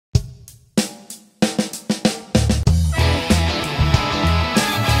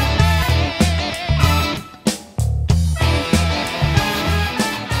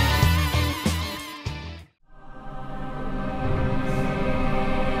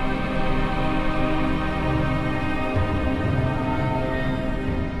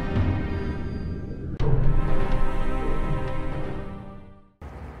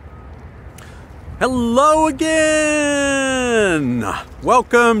Hello again!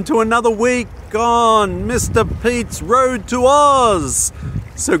 Welcome to another week on Mr. Pete's Road to Oz.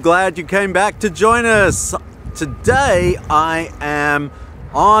 So glad you came back to join us. Today I am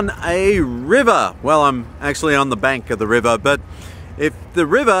on a river. Well, I'm actually on the bank of the river, but if the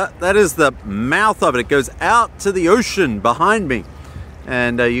river, that is the mouth of it. It goes out to the ocean behind me.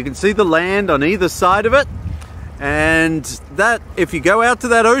 And you can see the land on either side of it. And that, if you go out to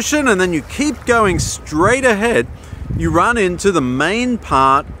that ocean and then you keep going straight ahead, you run into the main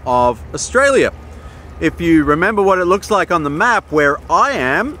part of Australia. If you remember what it looks like on the map, where I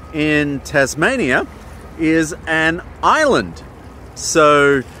am in Tasmania is an island.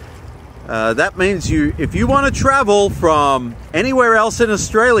 So that means if you want to travel from anywhere else in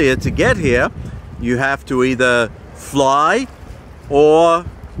Australia to get here, you have to either fly or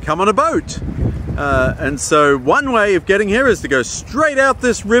come on a boat. And so one way of getting here is to go straight out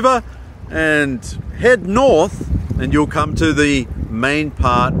this river and head north, and you'll come to the main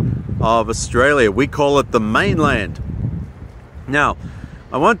part of Australia. We call it the mainland. Now,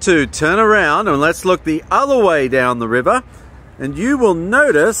 I want to turn around and let's look the other way down the river, and you will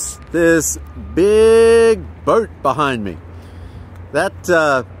notice this big boat behind me.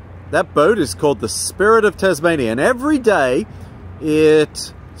 That boat is called the Spirit of Tasmania, and every day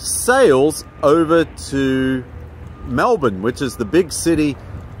it sails over to Melbourne, which is the big city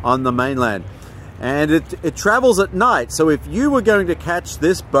on the mainland, and it travels at night. So if you were going to catch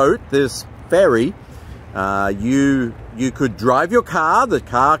this boat, this ferry, you could drive your car. The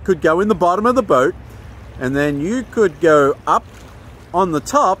car could go in the bottom of the boat, and then you could go up on the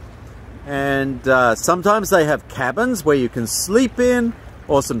top, and sometimes they have cabins where you can sleep in,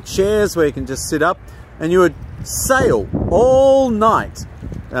 or some chairs where you can just sit up, and you would sail all night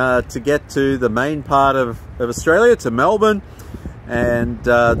to get to the main part of Australia, to Melbourne, and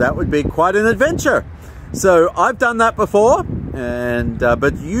that would be quite an adventure. So I've done that before, and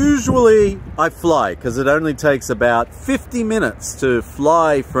but usually I fly, because it only takes about 50 minutes to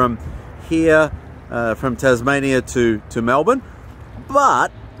fly from here, from Tasmania to Melbourne.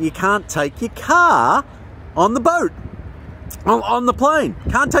 But you can't take your car on the boat, on the plane.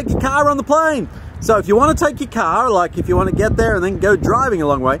 Can't take your car on the plane. So if you want to take your car, like if you want to get there and then go driving a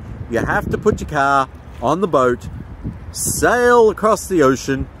long way, you have to put your car on the boat, sail across the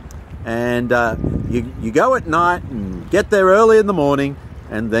ocean, and you go at night and get there early in the morning,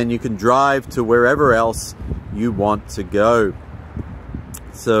 and then you can drive to wherever else you want to go.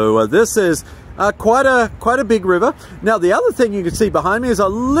 So this is quite a big river. Now the other thing you can see behind me is a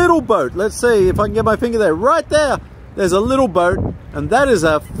little boat. Let's see if I can get my finger there. Right there, there's a little boat, and that is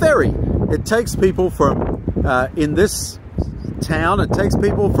a ferry. It takes people from, in this town, it takes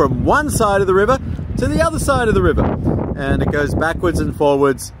people from one side of the river to the other side of the river. And it goes backwards and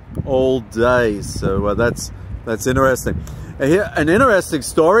forwards all day. So that's interesting. An interesting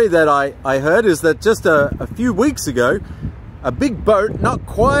story that I heard is that just a few weeks ago, a big boat, not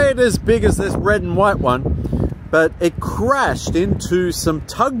quite as big as this red and white one, but it crashed into some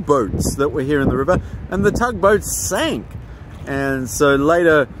tugboats that were here in the river, and the tugboats sank. And so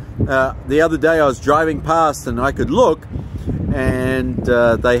later, the other day I was driving past and I could look, and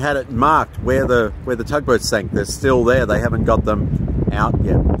they had it marked where the tugboat sank. They're still there. They haven't got them out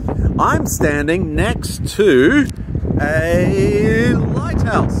yet. I'm standing next to a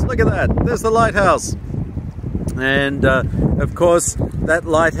lighthouse. Look at that. There's the lighthouse. And of course, that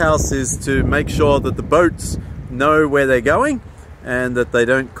lighthouse is to make sure that the boats know where they're going and that they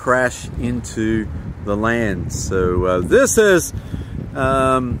don't crash into the land. So this is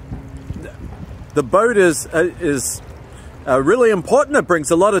the boat is really important. It brings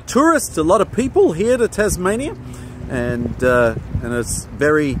a lot of tourists, a lot of people here to Tasmania, and it's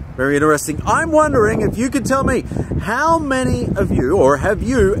very, very interesting. I'm wondering if you could tell me, how many of you, or have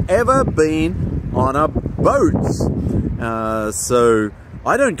you ever been on a boat? So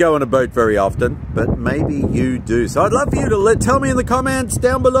I don't go on a boat very often, but maybe you do. So I'd love for you to tell me in the comments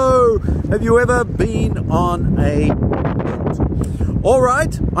down below, have you ever been on a boat? All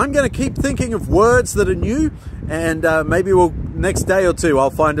right, I'm going to keep thinking of words that are new, and maybe next day or two,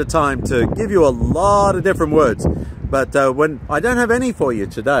 I'll find a time to give you a lot of different words. But when I don't have any for you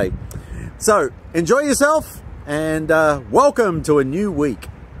today. So enjoy yourself, and welcome to a new week.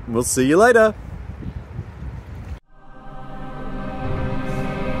 We'll see you later.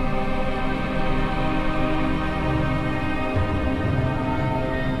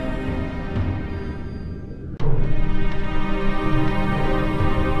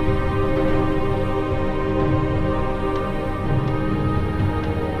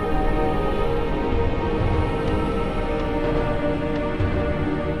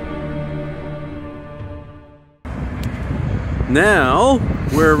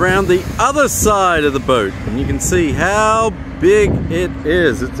 Now we're around the other side of the boat, and you can see how big it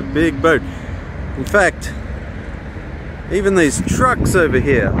is. It's a big boat. In fact, even these trucks over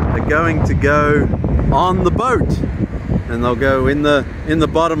here are going to go on the boat, and they'll go in the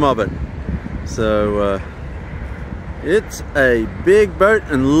bottom of it. So it's a big boat,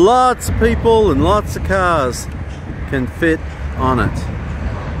 and lots of people and lots of cars can fit on it.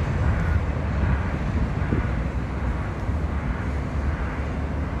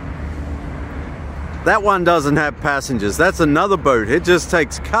 That one doesn't have passengers. That's another boat. It just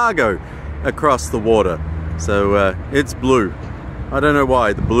takes cargo across the water. So it's blue. I don't know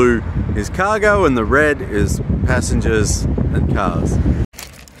why. The blue is cargo and the red is passengers and cars.